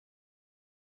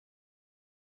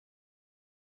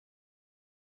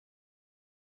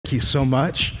Thank you so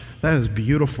much. That is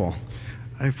beautiful.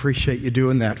 I appreciate you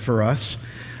doing that for us.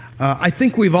 I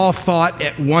think we've all thought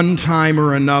at one time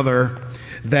or another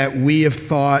that we have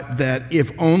thought that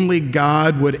if only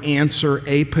God would answer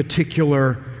a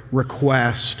particular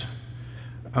request,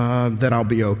 that I'll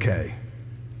be okay.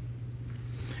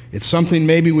 It's something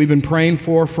maybe we've been praying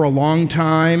for a long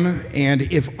time, and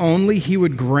if only He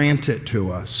would grant it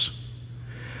to us,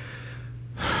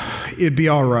 it'd be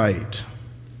all right.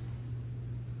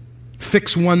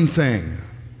 Fix one thing.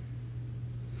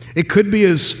 It could be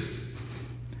as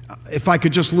if I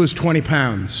could just lose 20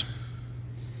 pounds.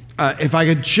 If I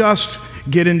could just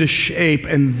get into shape,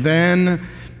 and then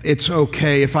it's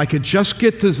okay. If I could just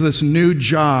get this new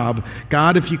job,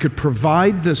 God, if you could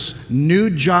provide this new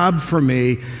job for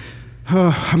me,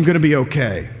 I'm going to be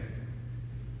okay.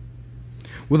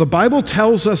 Well, the Bible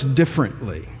tells us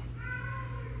differently.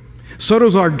 So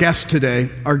does our guest today.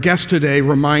 Our guest today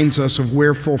reminds us of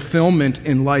where fulfillment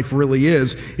in life really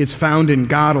is. It's found in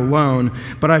God alone.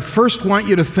 But I first want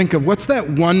you to think of what's that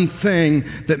one thing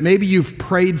that maybe you've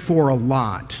prayed for a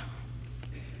lot.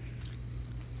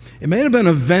 It may have been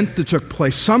an event that took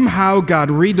place. Somehow God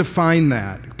redefined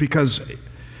that because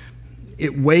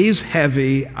it weighs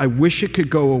heavy. I wish it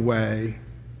could go away.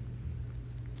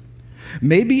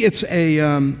 Maybe it's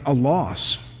a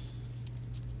loss.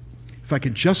 If I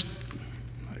could just,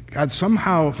 God,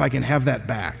 somehow if I can have that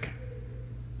back.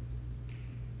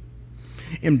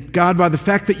 And God, by the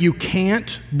fact that you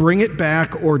can't bring it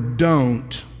back or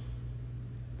don't,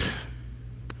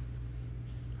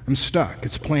 I'm stuck.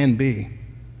 It's plan B.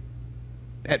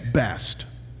 At best.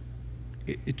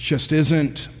 It just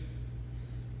isn't.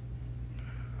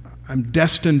 I'm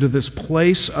destined to this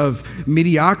place of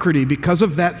mediocrity because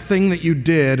of that thing that you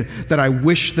did that I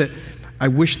wish that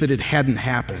it hadn't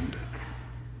happened.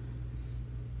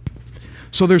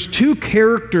 So there's two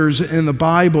characters in the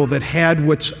Bible that had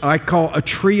what I call a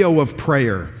trio of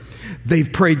prayer.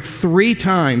 They've prayed 3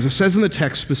 times. It says in the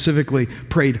text specifically,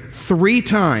 prayed 3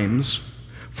 times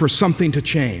for something to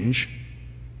change.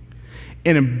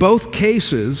 And in both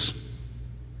cases,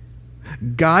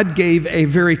 God gave a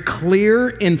very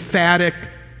clear, emphatic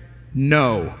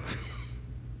no.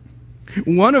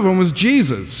 One of them was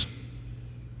Jesus.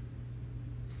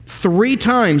 3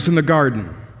 times in the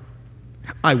garden,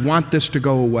 I want this to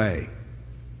go away.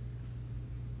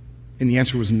 And the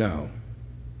answer was no.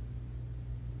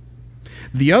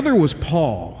 The other was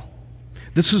Paul.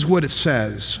 This is what it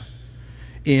says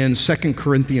in 2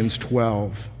 Corinthians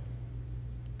 12.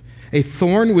 A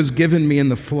thorn was given me in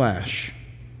the flesh,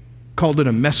 called it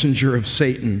a messenger of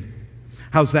Satan.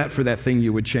 How's that for that thing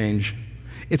you would change?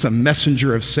 It's a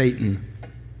messenger of Satan.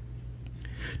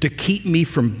 To keep me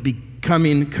from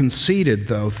becoming conceited,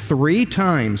 though, 3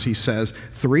 times, he says,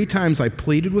 3 times I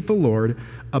pleaded with the Lord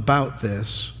about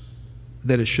this,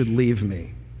 that it should leave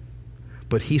me.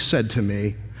 But he said to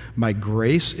me, my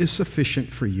grace is sufficient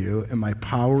for you, and my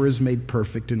power is made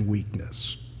perfect in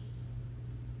weakness.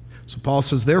 So Paul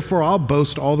says, therefore I'll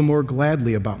boast all the more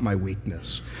gladly about my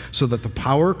weakness, so that the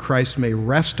power of Christ may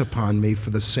rest upon me for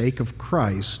the sake of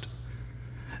Christ.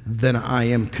 Then I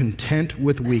am content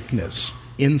with weakness,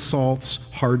 insults,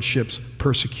 hardships,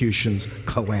 persecutions,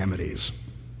 calamities.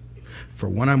 For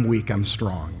when I'm weak, I'm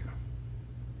strong.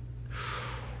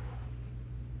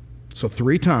 So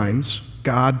 3 times,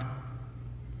 God,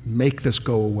 make this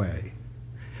go away.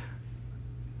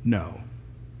 No.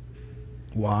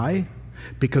 Why?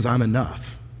 Because I'm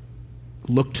enough.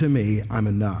 Look to me, I'm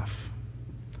enough.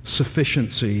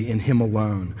 Sufficiency in Him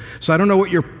alone. So I don't know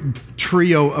what your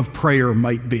trio of prayer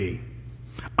might be.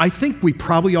 I think we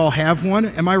probably all have one,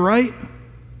 am I right?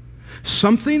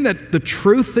 Something that the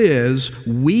truth is,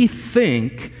 we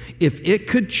think if it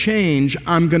could change,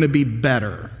 I'm going to be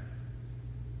better.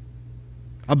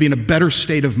 I'll be in a better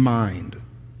state of mind.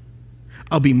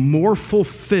 I'll be more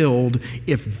fulfilled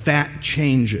if that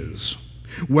changes.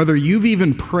 Whether you've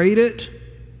even prayed it,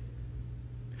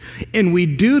 and we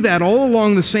do that all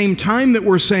along the same time that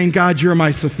we're saying, God, you're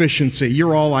my sufficiency,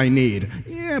 you're all I need.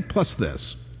 Yeah, plus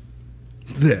this.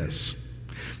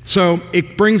 So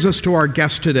it brings us to our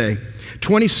guest today.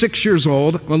 26 years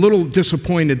old. I'm a little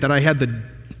disappointed that I had the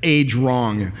age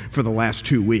wrong for the last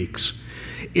 2 weeks.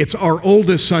 It's our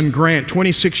oldest son, Grant,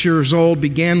 26 years old,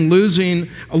 began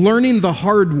learning the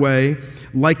hard way,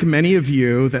 like many of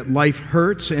you, that life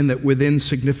hurts and that within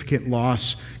significant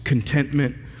loss,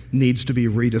 contentment needs to be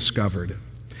rediscovered.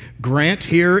 Grant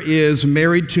here is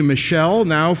married to Michelle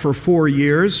now for 4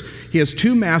 years. He has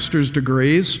 2 master's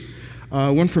degrees,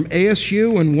 one from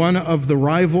ASU and one of the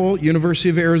rival University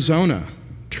of Arizona.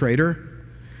 Traitor.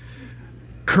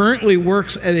 currently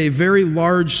works at a very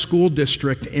large school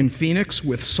district in Phoenix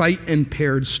with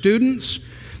sight-impaired students.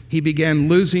 He began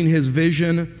losing his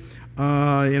vision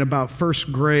in about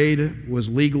first grade, was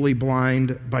legally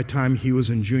blind by the time he was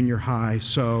in junior high.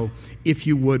 So if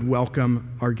you would welcome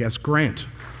our guest, Grant.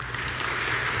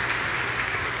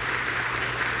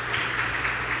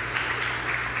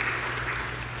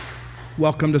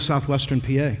 Welcome to Southwestern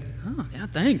PA. Oh, yeah,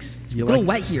 thanks. It's You a little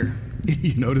like- wet here.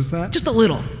 You notice that? Just a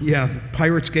little. Yeah,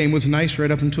 Pirates game was nice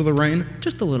right up until the rain.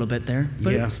 Just a little bit there,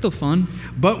 but Yeah. it's still fun.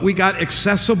 But we got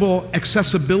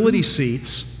accessibility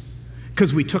seats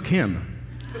because we took him.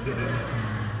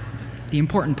 The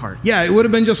important part. Yeah, it would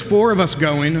have been just 4 of us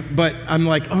going, but I'm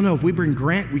like, oh no, if we bring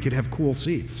Grant, we could have cool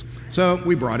seats. So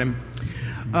we brought him.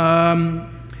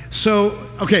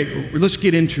 Okay, let's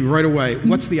get into right away.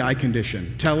 What's the eye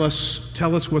condition? Tell us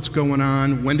what's going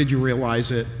on. When did you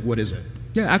realize it? What is it?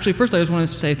 Yeah, actually, first I just want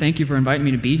to say thank you for inviting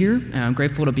me to be here. And I'm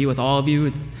grateful to be with all of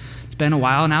you. It's been a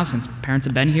while now since parents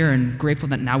have been here, and grateful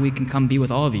that now we can come be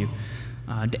with all of you.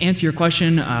 To answer your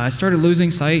question, I started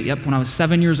losing sight, when I was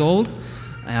 7 years old.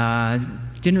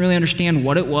 Didn't really understand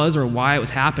what it was or why it was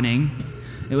happening.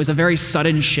 It was a very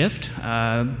sudden shift.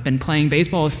 Been playing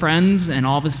baseball with friends, and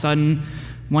all of a sudden,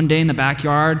 one day in the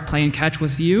backyard, playing catch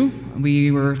with you,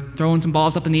 we were throwing some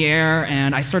balls up in the air,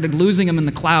 and I started losing them in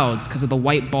the clouds because of the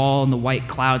white ball and the white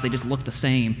clouds. They just looked the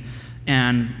same,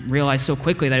 and realized so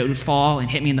quickly that it would fall and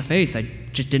hit me in the face. I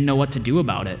just didn't know what to do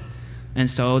about it. And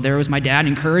so there was my dad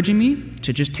encouraging me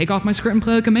to just take off my skirt and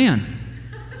play like a man.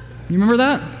 You remember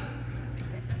that?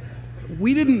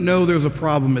 We didn't know there was a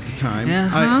problem at the time.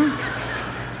 Uh-huh.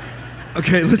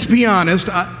 Okay, let's be honest.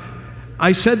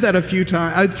 I said that a few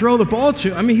times. I'd throw the ball to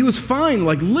him. I mean, he was fine,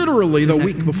 like literally the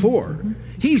week before.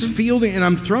 He's fielding, and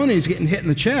I'm throwing it, he's getting hit in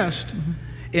the chest.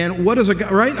 And what is a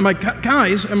guy, right? I'm like,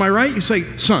 guys, am I right? You say,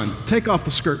 son, take off the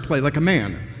skirt, play like a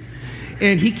man.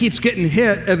 And he keeps getting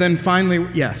hit, and then finally,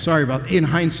 sorry about, in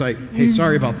hindsight, hey,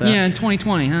 sorry about that. Yeah, in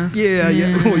 2020, huh?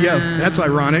 Yeah. Oh, yeah, that's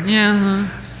ironic. Yeah.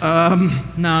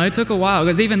 No, it took a while,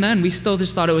 because even then, we still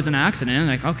just thought it was an accident.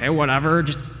 Like, okay, whatever,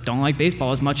 just don't like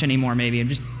baseball as much anymore, maybe. I'm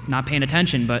just not paying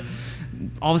attention. But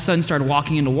all of a sudden, started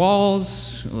walking into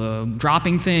walls,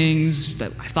 dropping things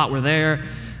that I thought were there.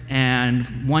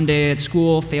 And one day at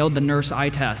school, failed the nurse eye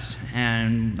test.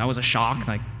 And that was a shock.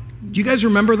 Like, do you guys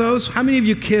remember those? How many of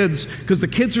you kids, because the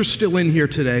kids are still in here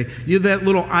today, you did that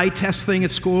little eye test thing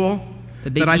at school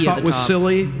that I thought was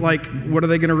silly? Like, what are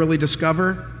they going to really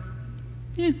discover?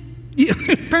 Yeah.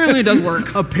 Apparently it does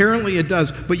work. Apparently it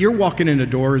does, but you're walking into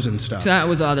doors and stuff. So that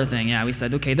was the other thing, yeah. We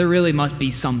said, okay, there really must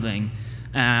be something.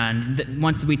 And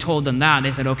once we told them that,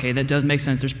 they said, okay, that does make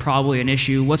sense. There's probably an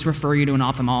issue. Let's refer you to an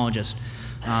ophthalmologist.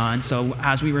 And so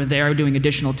as we were there doing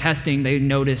additional testing, they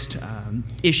noticed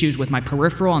issues with my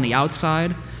peripheral on the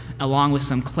outside, along with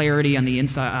some clarity on the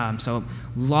inside. So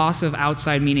loss of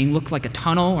outside meaning looked like a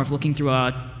tunnel, or if looking through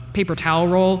a paper towel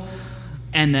roll.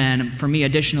 And then for me,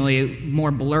 additionally,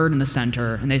 more blurred in the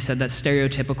center. And they said that's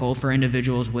stereotypical for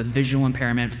individuals with visual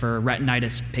impairment for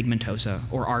retinitis pigmentosa,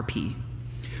 or RP.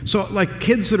 So like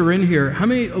kids that are in here, how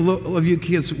many of you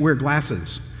kids wear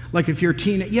glasses? Like if you're a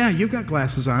teen, you've got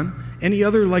glasses on. Any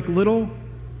other like little?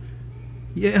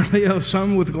 Yeah,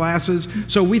 some with glasses.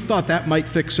 So we thought that might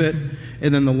fix it.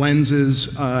 And then the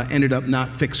lenses ended up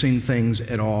not fixing things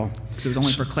at all. So it was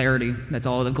only for clarity. That's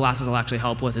all the glasses will actually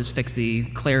help with, is fix the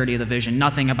clarity of the vision.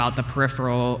 Nothing about the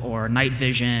peripheral or night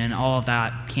vision. All of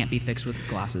that can't be fixed with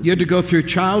glasses. You had to go through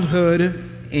childhood,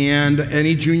 and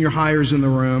any junior hires in the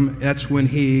room, that's when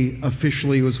he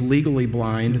officially was legally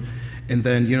blind, and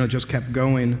then, just kept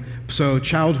going. So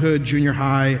childhood, junior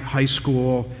high, high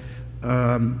school,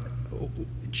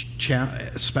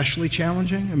 especially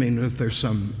challenging? I mean, was there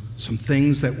some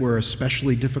things that were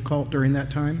especially difficult during that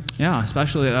time? Yeah,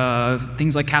 especially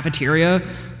things like cafeteria.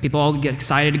 People all get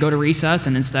excited to go to recess,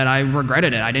 and instead I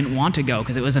regretted it. I didn't want to go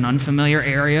because it was an unfamiliar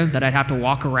area that I'd have to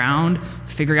walk around,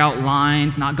 figure out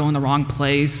lines, not go in the wrong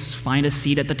place, find a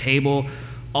seat at the table.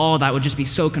 All of that would just be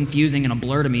so confusing and a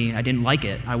blur to me. I didn't like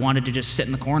it. I wanted to just sit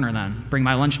in the corner then, bring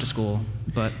my lunch to school.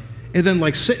 And then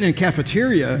like sitting in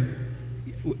cafeteria,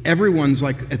 everyone's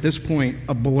like, at this point,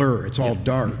 a blur. It's all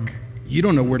dark. Mm-hmm. You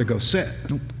don't know where to go sit.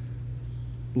 Nope.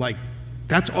 Like,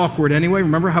 that's awkward anyway.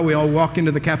 Remember how we all walk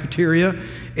into the cafeteria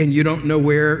and you don't know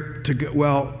where to go?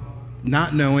 Well,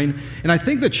 not knowing. And I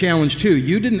think the challenge, too,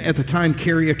 you didn't at the time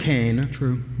carry a cane.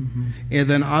 True. Mm-hmm. And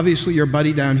then obviously your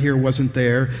buddy down here wasn't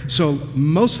there. So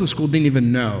most of the school didn't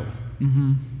even know.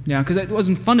 Mm-hmm. Yeah, because it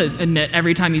wasn't fun to admit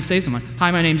every time you say to someone, hi,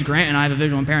 my name's Grant and I have a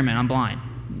visual impairment. I'm blind.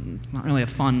 Not really a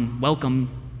fun welcome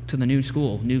to the new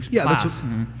school, new class.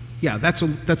 Yeah, that's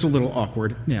a little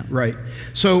awkward. Yeah. Right.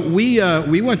 So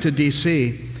we went to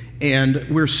D.C. and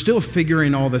we're still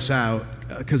figuring all this out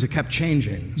because it kept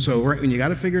changing. So right when you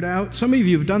got it figured out, some of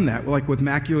you have done that, like with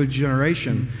macular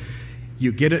degeneration.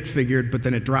 You get it figured, but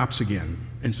then it drops again,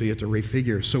 and so you have to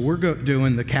refigure. So we're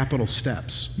doing the capital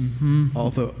steps, all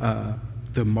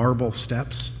the marble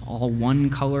steps. All one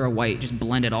color of white, just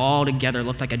blended all together.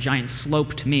 Looked like a giant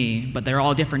slope to me, but they're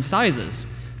all different sizes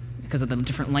because of the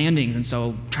different landings. And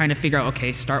so trying to figure out,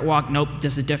 okay, start walk, nope,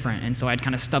 this is different. And so I'd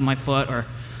kind of stub my foot, or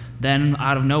then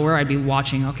out of nowhere I'd be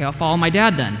watching, okay, I'll follow my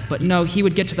dad then. But no, he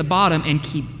would get to the bottom and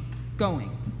keep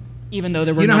going, even though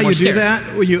there were no more stairs. You know how you do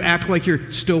that? Well, you act like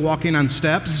you're still walking on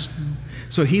steps.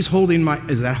 So he's holding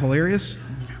is that hilarious?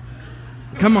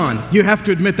 Come on, you have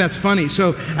to admit that's funny.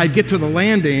 So I'd get to the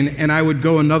landing and I would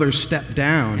go another step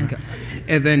down. Okay.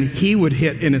 And then he would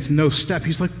hit and it's no step.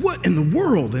 He's like, what in the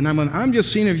world? And I'm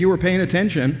just seeing if you were paying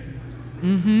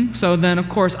attention. So then, of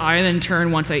course, I then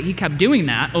turned once he kept doing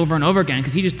that over and over again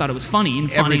because he just thought it was funny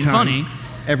and funny and funny.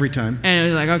 Every time. And it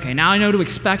was like, okay, now I know to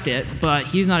expect it, but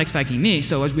he's not expecting me.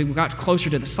 So as we got closer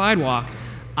to the sidewalk,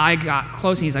 I got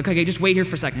close and he's like, okay, just wait here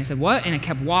for a second. I said, what? And I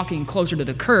kept walking closer to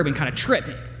the curb and kind of tripped,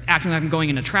 acting like I'm going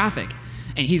into traffic.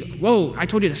 And he's, whoa, I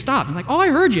told you to stop. I was like, oh, I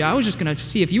heard you. I was just going to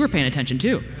see if you were paying attention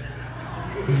too.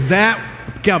 That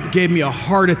gave me a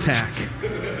heart attack.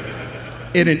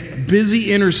 In a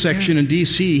busy intersection in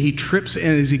D.C., he trips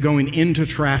in as he's going into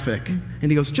traffic.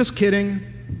 And he goes, just kidding.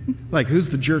 Like, who's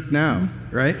the jerk now,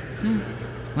 right?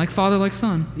 Like father, like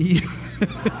son.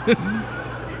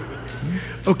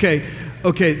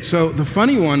 Okay, so the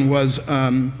funny one was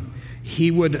he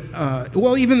would,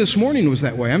 even this morning was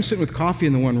that way. I'm sitting with coffee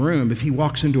in the one room. If he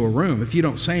walks into a room, if you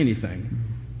don't say anything,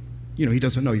 he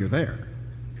doesn't know you're there.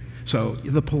 So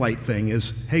the polite thing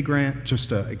is, hey, Grant, just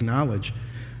to acknowledge.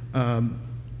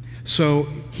 So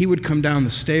he would come down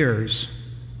the stairs,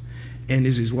 and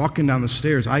as he's walking down the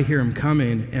stairs, I hear him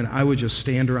coming, and I would just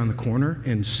stand around the corner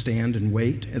and stand and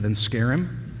wait and then scare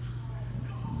him.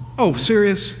 Oh,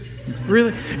 serious?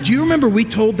 Really? Do you remember we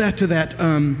told that to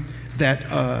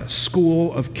that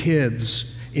school of kids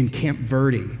in Camp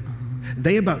Verde?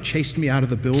 They about chased me out of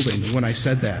the building when I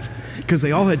said that because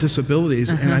they all had disabilities,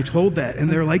 and I told that, and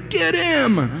they're like, "Get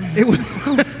him!" It was.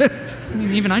 I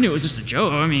mean, even I knew it was just a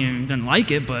joke. I mean, didn't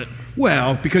like it, but.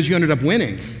 Well, because you ended up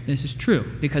winning. This is true,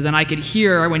 because then I could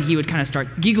hear when he would kind of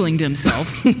start giggling to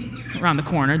himself around the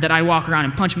corner that I'd walk around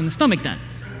and punch him in the stomach then.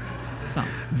 So.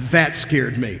 That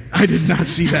scared me. I did not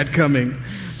see that coming,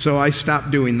 so I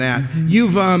stopped doing that.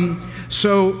 You've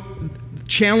so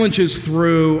challenges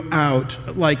throughout,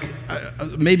 like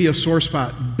maybe a sore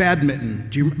spot, badminton.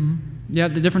 Do you? Yeah,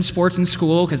 the different sports in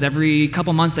school, because every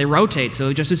couple months they rotate.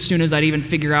 So just as soon as I'd even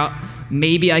figure out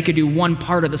maybe I could do one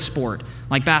part of the sport,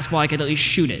 like basketball, I could at least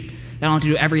shoot it. I don't have to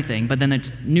do everything, but then it's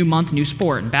new month, new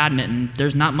sport. And badminton,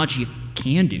 there's not much you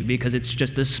can do because it's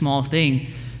just this small thing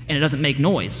and it doesn't make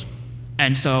noise.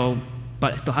 And so,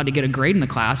 but I still had to get a grade in the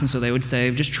class, and so they would say,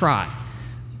 just try.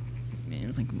 And it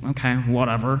was like, okay,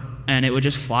 whatever. And it would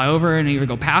just fly over and either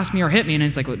go past me or hit me, and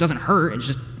it's like, well, it doesn't hurt, it's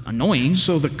just annoying.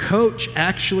 So the coach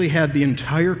actually had the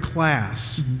entire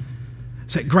class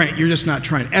say, Grant, you're just not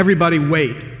trying. Everybody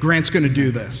wait, Grant's gonna do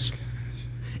this.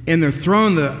 And they're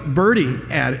throwing the birdie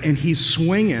at it, and he's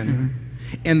swinging.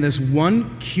 And this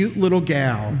one cute little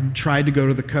gal tried to go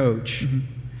to the coach,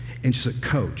 and she said,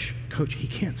 Coach, he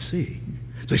can't see.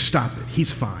 So stop it,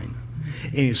 he's fine.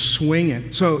 And he's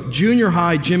swinging. So junior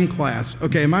high gym class,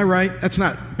 okay, am I right? That's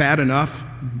not bad enough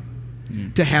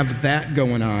to have that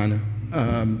going on.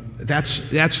 That's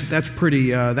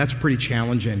pretty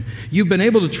challenging. You've been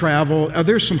able to travel. Are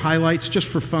there some highlights just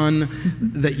for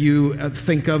fun that you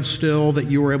think of still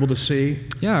that you were able to see?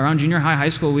 Yeah, around junior high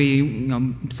school, we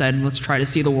said, let's try to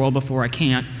see the world before I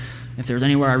can't. If there's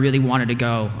anywhere I really wanted to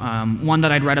go. One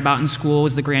that I'd read about in school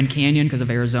was the Grand Canyon because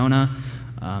of Arizona.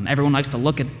 Everyone likes to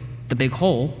look at the big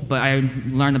hole, but I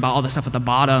learned about all the stuff at the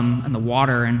bottom and the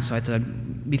water, and so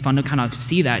it'd be fun to kind of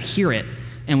see that, hear it.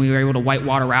 And we were able to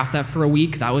whitewater raft that for a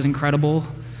week. That was incredible.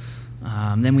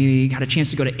 Then we had a chance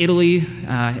to go to Italy,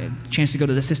 a chance to go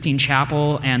to the Sistine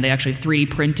Chapel, and they actually 3D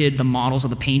printed the models of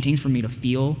the paintings for me to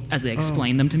feel as they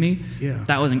explained them to me. Yeah.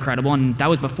 That was incredible, and that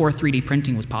was before 3D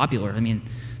printing was popular. I mean,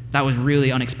 that was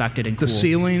really unexpected and cool. The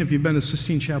ceiling, if you've been to the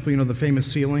Sistine Chapel, you know the famous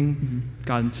ceiling?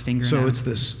 God's finger. So it's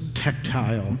this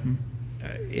tactile,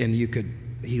 and you could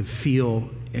feel,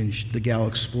 and the gal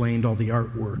explained all the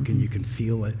artwork, and you can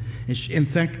feel it. And in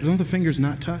fact, don't the fingers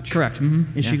not touch? Correct.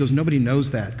 And she goes, nobody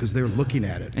knows that because they're looking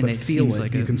at it, and but feel it.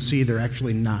 Like you can see they're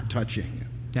actually not touching.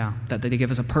 Yeah, that they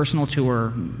give us a personal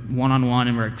tour, one-on-one,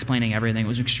 and we're explaining everything. It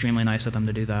was extremely nice of them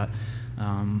to do that.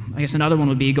 I guess another one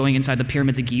would be going inside the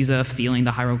pyramids of Giza, feeling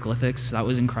the hieroglyphics. That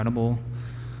was incredible.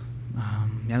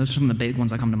 Yeah, those are some of the big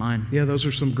ones that come to mind. Yeah, those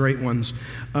are some great ones.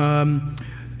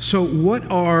 So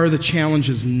what are the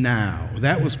challenges now?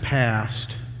 That was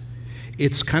past.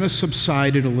 It's kind of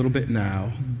subsided a little bit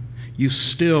now. We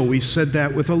said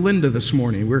that with Alinda this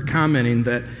morning. We're commenting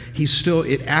that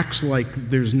it acts like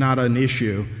there's not an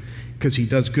issue because he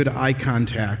does good eye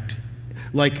contact.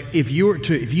 Like if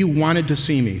you wanted to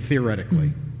see me,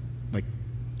 theoretically, like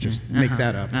just make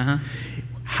that up,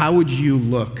 how would you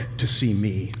look to see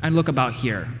me? I'd look about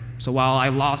here. So while I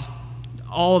lost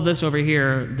all of this over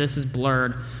here, this is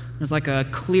blurred. There's like a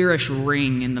clearish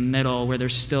ring in the middle where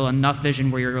there's still enough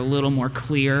vision where you're a little more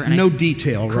clear. And no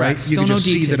detail, correct, right? You can just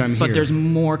see that I'm here. But there's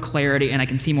more clarity, and I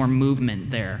can see more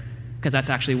movement there, because that's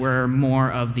actually where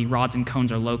more of the rods and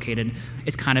cones are located.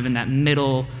 It's kind of in that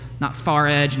middle, not far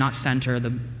edge, not center,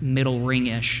 the middle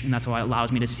ring-ish, and that's why it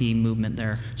allows me to see movement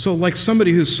there. So like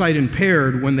somebody who's sight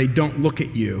impaired, when they don't look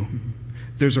at you,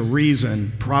 there's a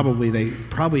reason. They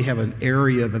probably have an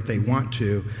area that they want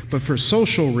to, but for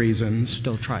social reasons,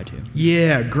 still try to.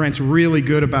 Yeah, Grant's really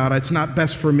good about it. It's not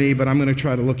best for me, but I'm going to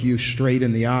try to look you straight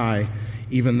in the eye,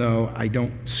 even though I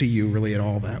don't see you really at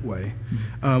all that way.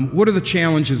 What are the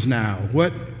challenges now?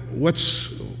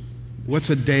 What's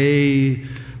a day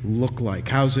look like?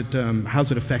 How's it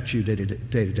affect you day to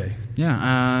day? Yeah,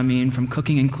 I mean, from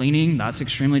cooking and cleaning, that's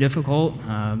extremely difficult.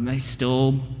 I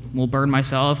still will burn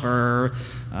myself, or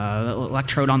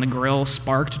electrode on the grill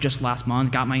sparked just last month,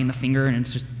 got me in the finger, and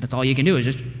it's just, that's all you can do is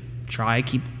just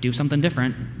do something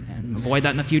different and avoid that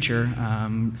in the future.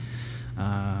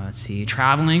 Let's see,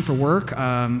 traveling for work,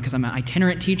 because I'm an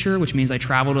itinerant teacher, which means I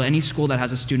travel to any school that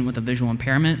has a student with a visual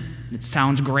impairment. It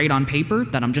sounds great on paper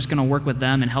that I'm just going to work with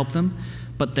them and help them,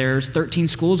 but there's 13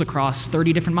 schools across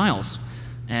 30 different miles.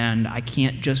 And I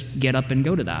can't just get up and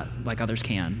go to that like others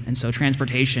can. And so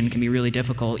transportation can be really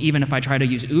difficult. Even if I try to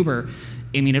use Uber,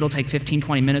 I mean, it'll take 15,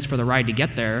 20 minutes for the ride to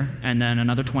get there, and then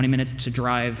another 20 minutes to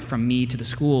drive from me to the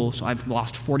school. So I've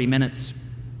lost 40 minutes,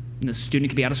 and the student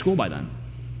could be out of school by then,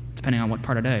 depending on what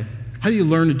part of day. How do you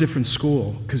learn a different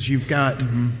school? Because you've got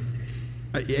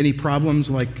any problems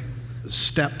like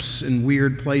steps in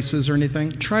weird places or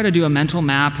anything? Try to do a mental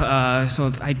map. So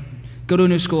if I go to a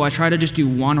new school, I try to just do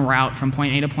one route from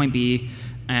point A to point B,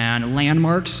 and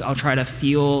landmarks, I'll try to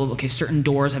feel, okay, certain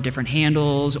doors have different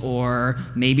handles, or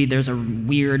maybe there's a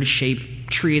weird shaped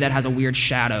tree that has a weird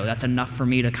shadow. That's enough for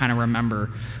me to kind of remember.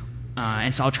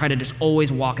 And so I'll try to just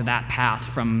always walk that path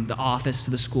from the office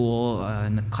to the school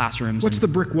and the classrooms. What's the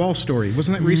brick wall story?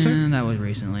 Wasn't that recent? That was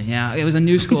recently, yeah. It was a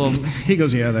new school. He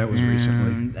goes, yeah, that was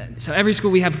recently. So every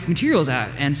school we have materials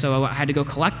at, and so I had to go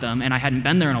collect them, and I hadn't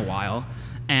been there in a while.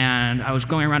 And I was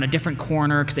going around a different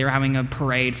corner because they were having a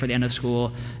parade for the end of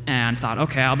school, and thought,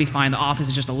 okay, I'll be fine. The office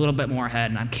is just a little bit more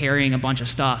ahead, and I'm carrying a bunch of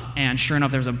stuff, and sure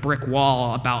enough, there's a brick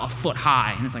wall about a foot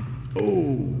high, and it's like,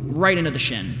 oh, right into the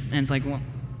shin. And it's like, well,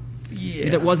 yeah.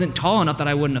 It wasn't tall enough that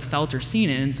I wouldn't have felt or seen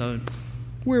it, and so.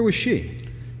 Where was she?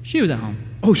 She was at home.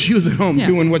 Oh, she was at home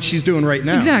doing what she's doing right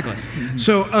now. Exactly.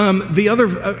 So the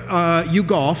other, you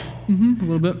golf. A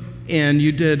little bit. And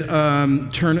you did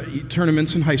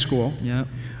tournaments in high school. Yeah.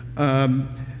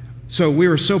 So we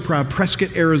were so proud.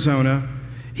 Prescott, Arizona.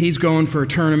 He's going for a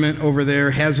tournament over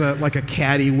there. Has a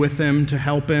caddy with him to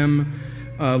help him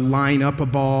line up a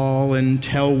ball and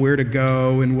tell where to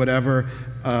go and whatever.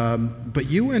 But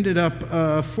you ended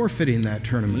up forfeiting that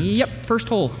tournament. Yep, first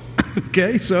hole.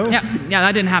 Okay, so. Yeah,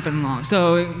 that didn't happen long.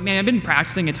 So, man, I've been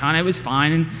practicing a ton. It was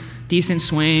fine, decent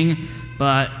swing,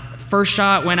 but first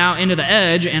shot went out into the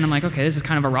edge, and I'm like, okay, this is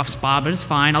kind of a rough spot, but it's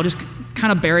fine. I'll just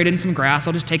kind of bury it in some grass.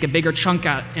 I'll just take a bigger chunk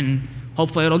out, and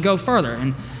hopefully it'll go further.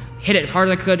 And hit it as hard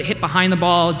as I could, hit behind the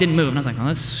ball, didn't move. And I was like, oh,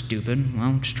 that's stupid.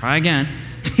 Well, just try again.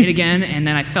 Hit again, and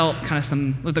then I felt kind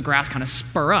of let the grass kind of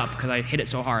spur up because I hit it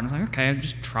so hard. And I was like, okay,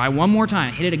 just try one more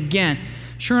time. Hit it again.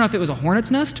 Sure enough, it was a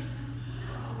hornet's nest.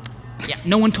 Yeah,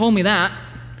 no one told me that.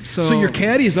 So your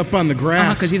caddy's up on the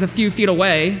grass. Because he's a few feet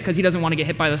away, because he doesn't want to get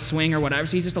hit by the swing or whatever,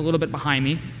 so he's just a little bit behind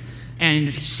me. And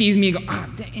he sees me go,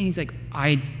 and he's like,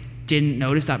 I didn't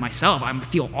notice that myself. I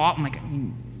feel off. I'm like,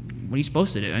 what are you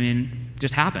supposed to do? I mean, it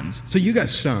just happens. So you got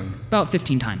stung? About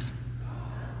 15 times.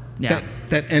 Yeah.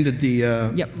 That ended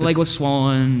the... Yep, leg was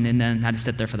swollen, and then had to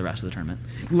sit there for the rest of the tournament.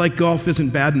 Like golf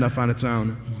isn't bad enough on its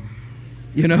own.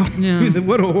 You know? Yeah.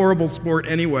 What a horrible sport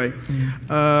anyway.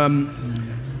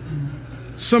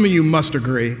 Some of you must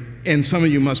agree, and some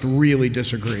of you must really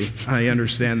disagree. I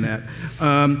understand that.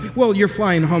 Well, you're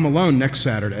flying home alone next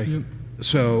Saturday. Yep.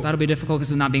 So that'll be difficult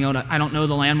because of not being able to. I don't know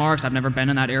the landmarks. I've never been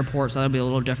in that airport, so that'll be a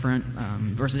little different.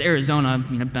 Versus Arizona,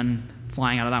 I've been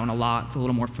flying out of that one a lot. It's a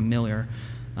little more familiar.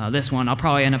 This one, I'll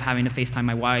probably end up having to FaceTime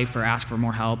my wife or ask for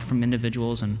more help from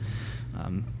individuals, and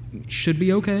should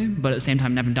be okay, but at the same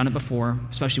time, never done it before,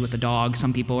 especially with the dog.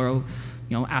 Some people are,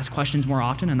 ask questions more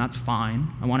often, and that's fine.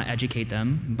 I want to educate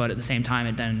them, but at the same time,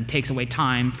 it then takes away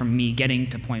time from me getting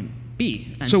to point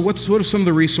B. And so what are some of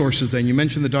the resources then? You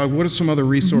mentioned the dog. What are some other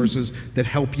resources that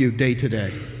help you day to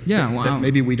day? Yeah, that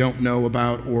maybe we don't know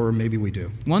about, or maybe we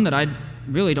do. One that I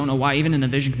really don't know why, even in the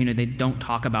vision community, they don't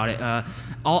talk about it.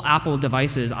 All Apple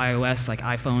devices, iOS, like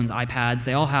iPhones, iPads,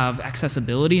 they all have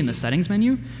accessibility in the settings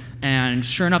menu. And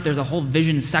sure enough, there's a whole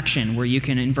vision section where you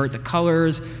can invert the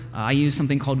colors. I use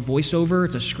something called VoiceOver.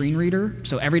 It's a screen reader.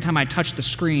 So every time I touch the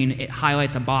screen, it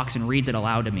highlights a box and reads it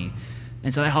aloud to me.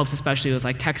 And so that helps especially with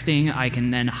like texting. I can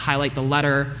then highlight the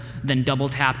letter, then double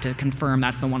tap to confirm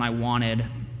that's the one I wanted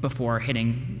before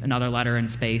hitting another letter in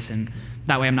space. And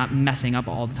that way I'm not messing up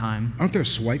all the time. Aren't there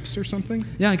swipes or something?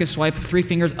 Yeah, I could swipe 3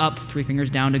 fingers up, 3 fingers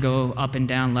down to go up and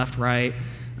down, left, right.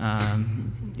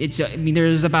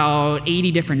 There's about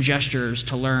 80 different gestures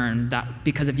to learn that,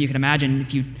 because if you can imagine,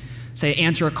 if you say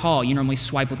answer a call, you normally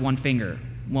swipe with 1 finger.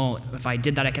 Well, if I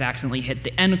did that, I could accidentally hit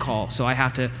the end call. So I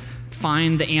have to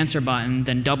find the answer button,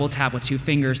 then double tap with 2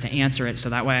 fingers to answer it, so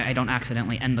that way I don't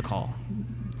accidentally end the call.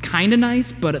 Kind of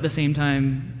nice, but at the same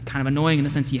time, kind of annoying in the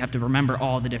sense you have to remember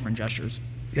all the different gestures.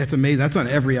 Yeah, it's amazing. That's on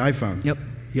every iPhone. Yep.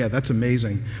 Yeah, that's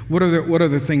amazing. What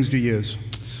other things do you use?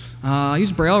 I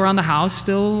use Braille around the house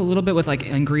still, a little bit with like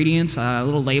ingredients, a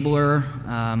little labeler.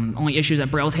 Only issue is that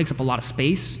Braille takes up a lot of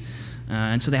space,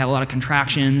 and so they have a lot of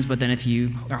contractions, but then if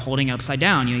you are holding it upside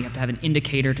down, you have to have an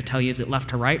indicator to tell you is it left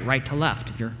to right, right to left,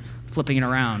 if you're flipping it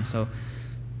around. So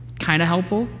kind of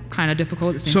helpful, kind of difficult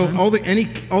at the same time.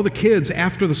 So all the kids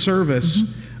after the service,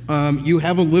 you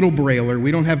have a little Brailler. We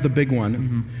don't have the big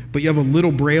one, but you have a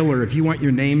little Brailler if you want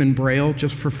your name in Braille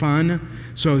just for fun.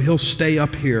 So he'll stay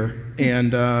up here,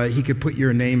 and he could put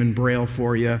your name in Braille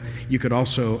for you. You could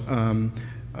also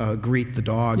greet the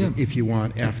dog if you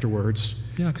want afterwards.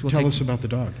 Yeah, Tell us about the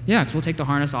dog. Yeah, because we'll take the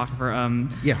harness off of her.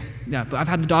 Yeah, but I've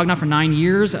had the dog now for 9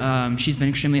 years. She's been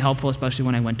extremely helpful, especially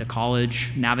when I went to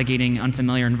college. Navigating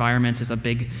unfamiliar environments is a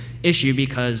big issue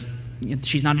because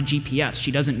she's not a GPS.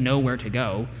 She doesn't know where to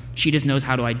go. She just knows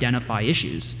how to identify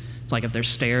issues. It's like if there's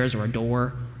stairs or a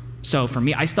door. So for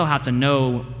me, I still have to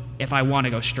know if I want to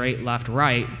go straight, left,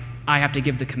 right. I have to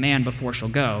give the command before she'll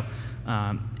go.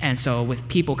 And so with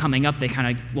people coming up, they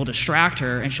kind of will distract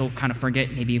her, and she'll kind of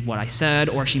forget maybe what I said,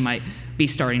 or she might be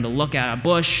starting to look at a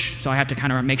bush. So I have to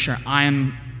kind of make sure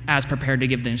I'm as prepared to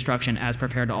give the instruction, as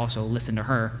prepared to also listen to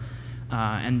her.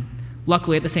 And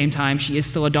luckily, at the same time, she is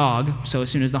still a dog. So as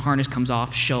soon as the harness comes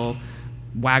off, she'll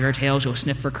wag her tail, she'll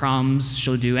sniff for crumbs,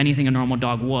 she'll do anything a normal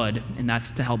dog would, and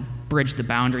that's to help bridge the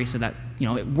boundary so that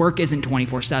work isn't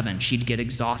 24/7. She'd get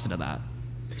exhausted of that.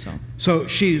 So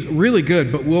she's really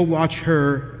good, but we'll watch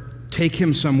her take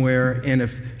him somewhere, and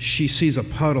if she sees a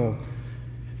puddle,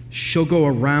 she'll go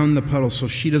around the puddle so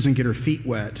she doesn't get her feet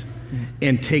wet,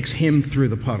 and takes him through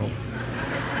the puddle.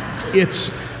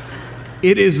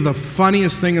 It is the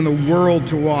funniest thing in the world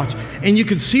to watch. And you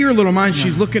can see her little mind,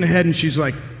 she's looking ahead and she's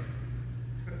like,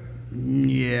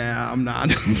 yeah, I'm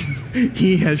not.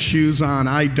 He has shoes on,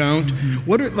 I don't.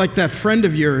 Like that friend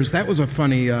of yours, that was a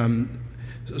funny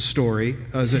story.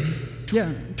 Is it?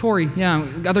 Yeah, Tori, yeah.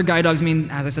 Other guide dogs,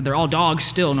 as I said, they're all dogs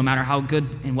still, no matter how good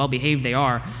and well-behaved they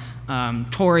are.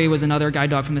 Tori was another guide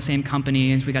dog from the same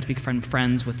company, and we got to become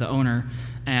friends with the owner.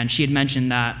 And she had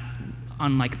mentioned that,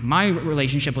 unlike my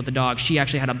relationship with the dog, she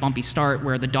actually had a bumpy start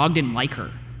where the dog didn't like her.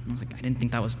 I was like, I didn't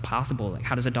think that was possible. Like,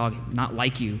 how does a dog not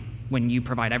like you when you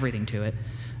provide everything to it?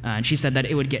 And she said that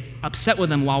it would get upset with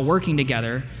them while working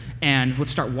together and would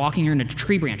start walking her into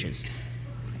tree branches.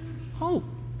 Oh,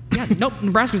 yeah, nope,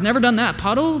 Nebraska's never done that.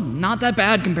 Puddle, not that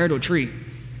bad compared to a tree.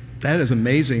 That is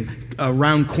amazing.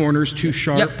 Round corners, too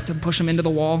sharp. Yep, to push them into the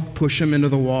wall. Push them into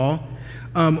the wall.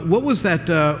 What was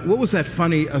that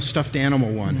funny stuffed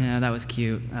animal one? Yeah, that was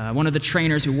cute. One of the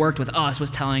trainers who worked with us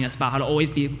was telling us about how to always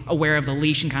be aware of the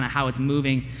leash and kind of how it's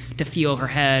moving, to feel her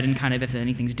head and kind of if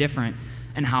anything's different.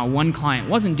 And how one client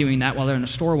wasn't doing that while they're in a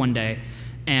store one day.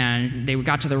 And they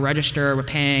got to the register, were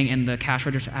paying, and the cash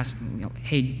register asked,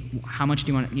 hey, how much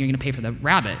do you're going to pay for the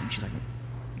rabbit? And she's like,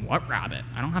 what rabbit?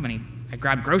 I don't have any. I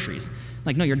grabbed groceries.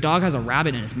 Like, no, your dog has a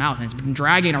rabbit in its mouth, and it's been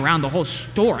dragging around the whole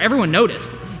store. Everyone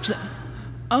noticed. She's like,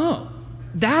 oh,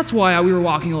 that's why we were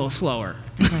walking a little slower.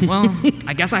 It's like, well,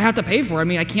 I guess I have to pay for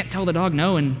it. I can't tell the dog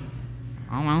no, and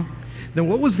oh well. Then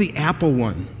what was the apple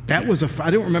one? That was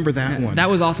I don't remember that one. That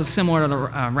was also similar to the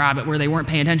rabbit, where they weren't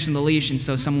paying attention to the leash, and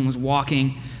so someone was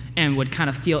walking and would kind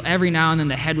of feel every now and then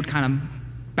the head would kind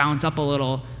of bounce up a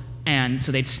little, And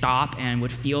so they'd stop and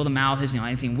would feel the mouth. Is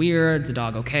anything weird? Is the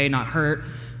dog okay? Not hurt?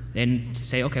 Then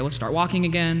say, okay, let's start walking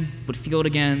again. Would feel it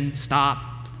again.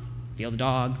 Stop. Feel the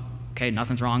dog. Okay,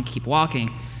 nothing's wrong. Keep walking.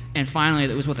 And finally,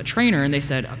 it was with a trainer, and they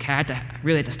said, okay, I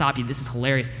really had to stop you. This is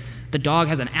hilarious. The dog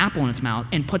has an apple in its mouth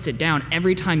and puts it down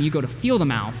every time you go to feel the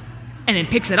mouth, and then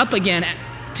picks it up again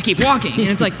to keep walking. And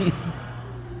it's like,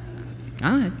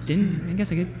 I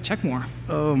guess I could check more.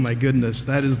 Oh my goodness,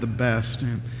 that is the best.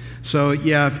 Yeah. So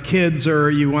yeah, if kids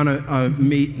or you want to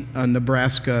meet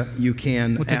Nebraska, you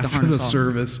can after the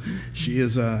service. She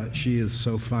is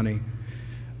so funny.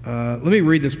 Let me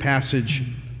read this passage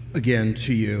again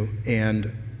to you,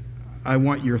 and I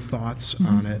want your thoughts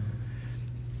on it.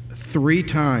 3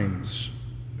 times,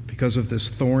 because of this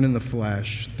thorn in the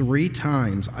flesh, 3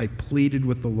 times I pleaded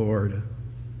with the Lord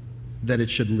that it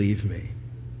should leave me.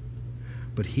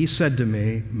 But he said to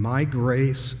me, my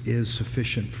grace is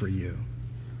sufficient for you,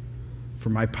 for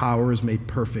my power is made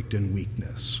perfect in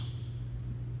weakness.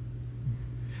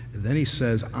 And then he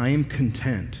says, I am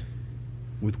content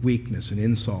with weakness and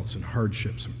insults and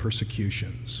hardships and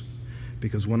persecutions,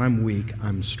 because when I'm weak,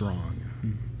 I'm strong.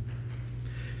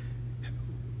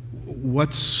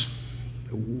 What's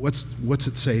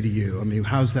it say to you? I mean,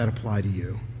 how does that apply to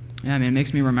you? Yeah, I mean, it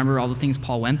makes me remember all the things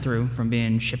Paul went through, from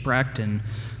being shipwrecked and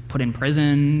put in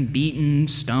prison, beaten,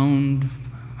 stoned,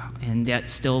 and yet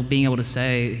still being able to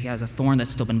say he has a thorn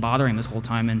that's still been bothering him this whole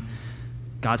time, and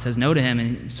God says no to him,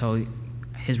 and so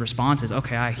his response is,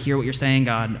 okay, I hear what you're saying,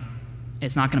 God.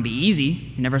 It's not going to be easy.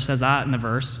 He never says that in the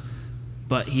verse,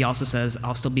 but he also says,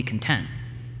 I'll still be content.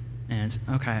 And it's,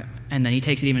 okay. And then he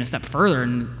takes it even a step further,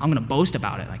 and I'm going to boast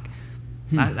about it. Like,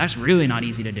 that's really not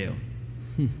easy to do.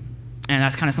 And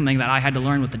that's kind of something that I had to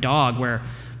learn with the dog, where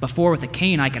before with a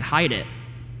cane, I could hide it.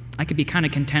 I could be kind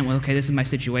of content with, okay, this is my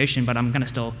situation, but I'm going to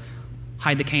still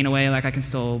hide the cane away. Like, I can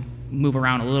still move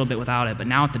around a little bit without it. But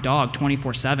now with the dog,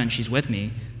 24/7, she's with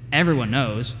me. Everyone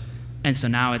knows. And so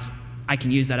now I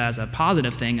can use that as a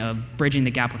positive thing of bridging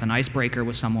the gap with an icebreaker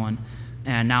with someone.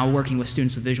 And now working with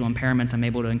students with visual impairments, I'm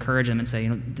able to encourage them and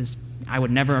say, I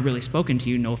would never have really spoken to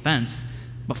you, no offense,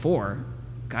 before.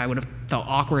 I would have felt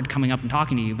awkward coming up and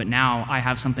talking to you, but now I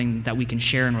have something that we can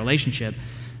share in relationship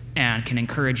and can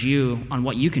encourage you on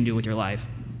what you can do with your life.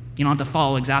 You don't have to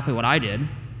follow exactly what I did,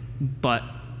 but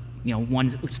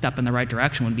one step in the right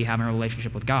direction would be having a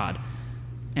relationship with God.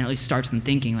 And at least starts them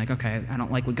thinking like, okay, I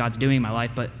don't like what God's doing in my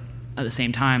life, but at the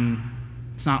same time,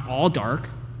 it's not all dark,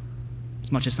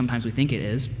 as much as sometimes we think it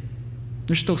is.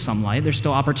 There's still some light. There's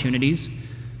still opportunities.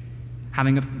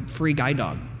 Having a free guide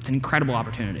dog, it's an incredible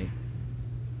opportunity.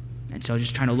 And so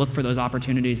just trying to look for those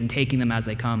opportunities and taking them as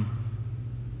they come,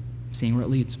 seeing where it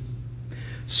leads.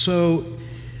 So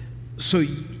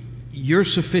your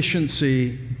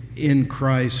sufficiency in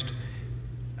Christ,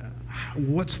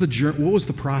 what was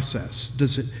the process? Do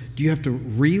you have to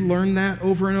relearn that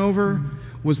over and over? Mm-hmm.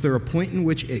 Was there a point in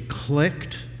which it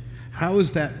clicked? How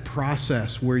is that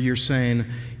process where you're saying,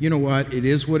 you know what it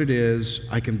is,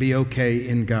 I can be okay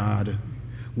in God?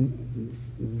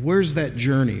 Where's that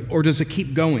journey? Or does it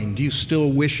keep going? Do you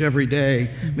still wish every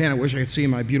day, man, I wish I could see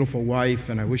my beautiful wife,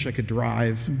 and I wish I could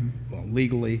drive, well,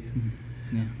 legally.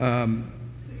 Yeah.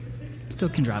 Still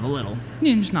can drive a little.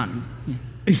 Yeah, just not.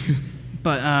 Yeah.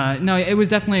 But no, it was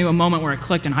definitely a moment where it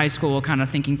clicked in high school, kind of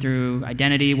thinking through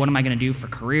identity. What am I going to do for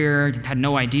career? Had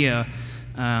no idea.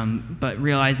 But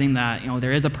realizing that,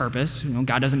 there is a purpose.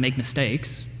 God doesn't make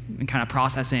mistakes. And kind of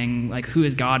processing, like, who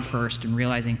is God first, and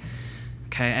realizing,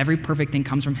 okay, every perfect thing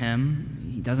comes from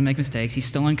him. He doesn't make mistakes. He's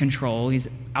still in control. He's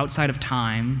outside of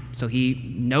time, so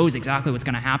he knows exactly what's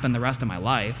going to happen the rest of my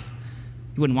life.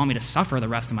 He wouldn't want me to suffer the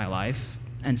rest of my life.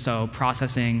 And so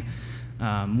processing,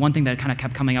 one thing that kind of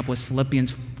kept coming up was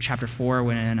Philippians chapter 4,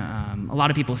 when a lot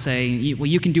of people say, well,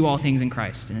 you can do all things in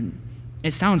Christ. And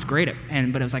it sounds great,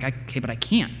 but it was like, okay, but I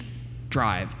can't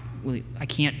drive. I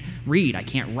can't read. I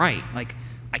can't write. Like,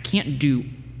 I can't do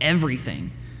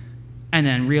everything. And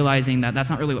then realizing that that's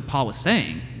not really what Paul was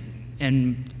saying.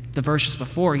 And the verses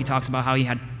before, he talks about how he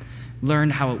had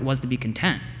learned how it was to be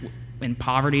content in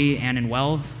poverty and in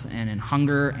wealth and in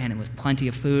hunger and with plenty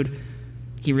of food.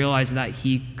 He realized that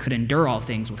he could endure all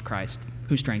things with Christ,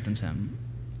 who strengthens him.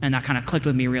 And that kind of clicked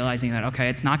with me, realizing that, okay,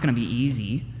 it's not going to be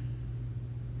easy,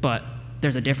 but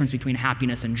there's a difference between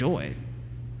happiness and joy.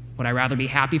 Would I rather be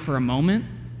happy for a moment,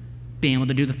 being able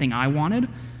to do the thing I wanted,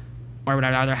 or would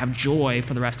I rather have joy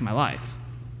for the rest of my life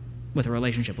with a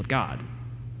relationship with God?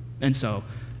 And so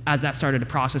as that started to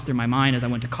process through my mind as I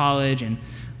went to college and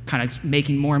kind of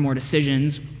making more and more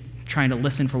decisions, trying to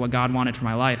listen for what God wanted for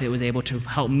my life, it was able to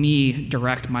help me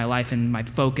direct my life and my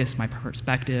focus, my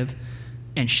perspective,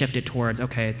 and shift it towards,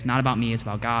 okay, it's not about me, it's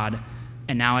about God.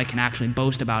 And now I can actually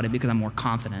boast about it because I'm more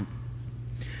confident.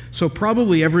 So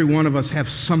probably every one of us have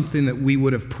something that we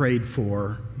would have prayed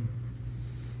for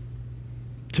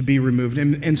to be removed,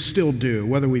 and still do,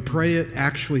 whether we pray it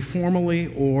actually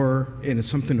formally or it's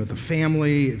something with a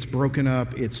family, it's broken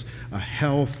up, it's a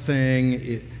health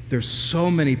thing. There's so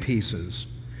many pieces.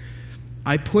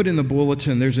 I put in the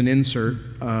bulletin, there's an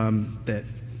insert that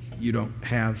you don't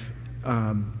have.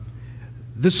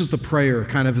 This is the prayer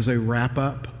kind of as a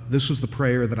wrap-up. This was the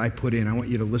prayer that I put in. I want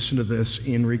you to listen to this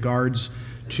in regards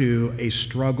to a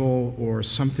struggle or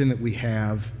something that we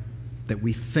have that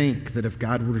we think that if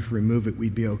God were to remove it,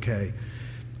 we'd be okay.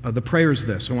 The prayer is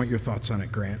this. I want your thoughts on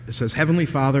it, Grant. It says, Heavenly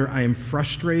Father, I am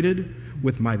frustrated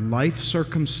with my life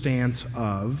circumstance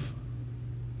of,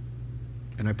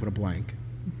 and I put a blank.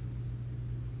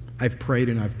 I've prayed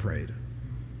and I've prayed.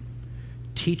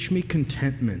 Teach me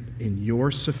contentment in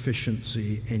your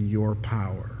sufficiency and your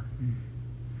power.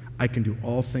 I can do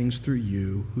all things through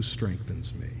you who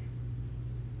strengthens me.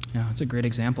 Yeah, it's a great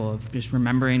example of just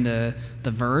remembering the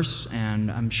verse,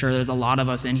 and I'm sure there's a lot of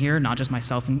us in here, not just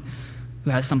myself, who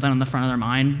has something on the front of their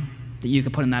mind that you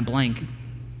could put in that blank.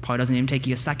 Probably doesn't even take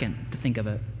you a second to think of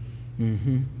it.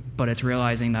 Mm-hmm. But it's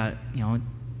realizing that,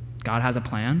 God has a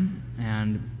plan,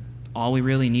 and all we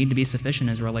really need to be sufficient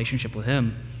is a relationship with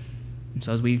Him. And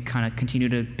so as we kind of continue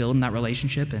to build in that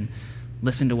relationship and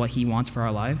listen to what He wants for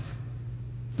our life,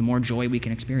 the more joy we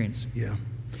can experience. Yeah.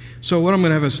 So what I'm going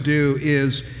to have us do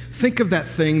is think of that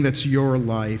thing that's your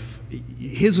life.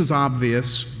 His is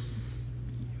obvious.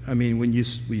 I mean, when you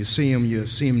see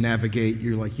him navigate,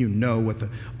 you're like, what the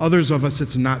others of us,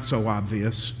 it's not so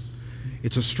obvious.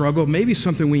 It's a struggle, maybe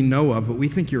something we know of, but we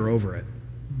think you're over it.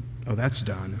 Oh, that's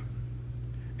done.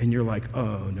 And you're like,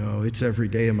 oh no, it's every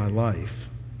day of my life.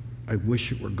 I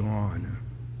wish it were gone.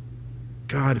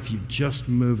 God, if you just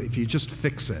move it, if you just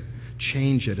fix it,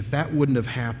 change it, if that wouldn't have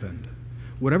happened,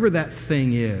 whatever that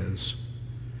thing is,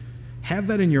 have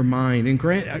that in your mind. And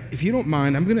Grant, if you don't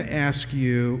mind, I'm going to ask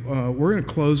you, we're going to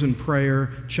close in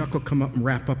prayer. Chuck will come up and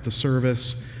wrap up the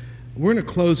service. We're going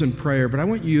to close in prayer, but I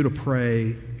want you to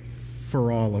pray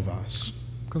for all of us.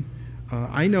 Cool.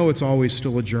 I know it's always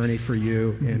still a journey for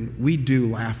you, and we do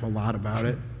laugh a lot about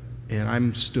it, and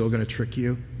I'm still going to trick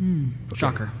you. Okay.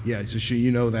 Shocker. Yeah, just so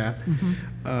you know that.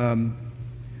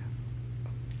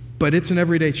 But it's an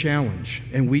everyday challenge,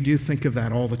 and we do think of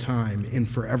that all the time. And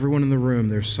for everyone in the room,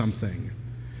 there's something.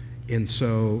 And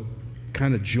so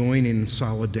kind of joining in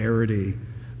solidarity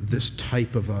this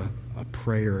type of a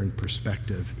prayer and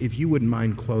perspective. If you wouldn't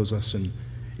mind, close us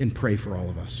and pray for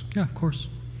all of us. Yeah, of course.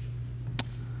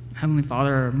 Heavenly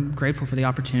Father, I'm grateful for the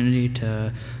opportunity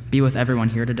to be with everyone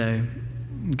here today.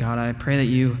 God, I pray that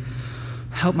you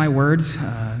help my words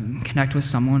connect with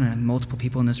someone and multiple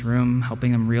people in this room,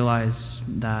 helping them realize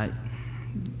that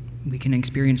we can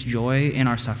experience joy in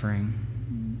our suffering.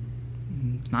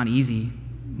 It's not easy,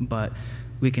 but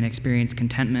we can experience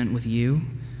contentment with you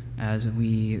as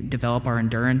we develop our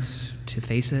endurance to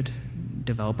face it,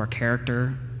 develop our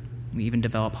character. We even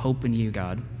develop hope in you,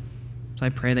 God. So I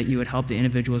pray that you would help the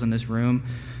individuals in this room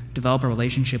develop a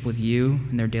relationship with you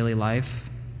in their daily life,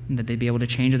 and that they'd be able to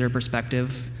change their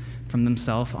perspective from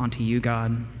themselves onto you,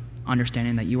 God,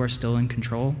 understanding that you are still in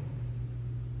control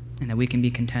and that we can be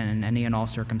content in any and all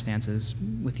circumstances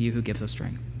with you who gives us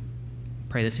strength.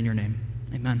 Pray this in your name.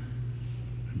 Amen.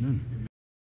 Amen.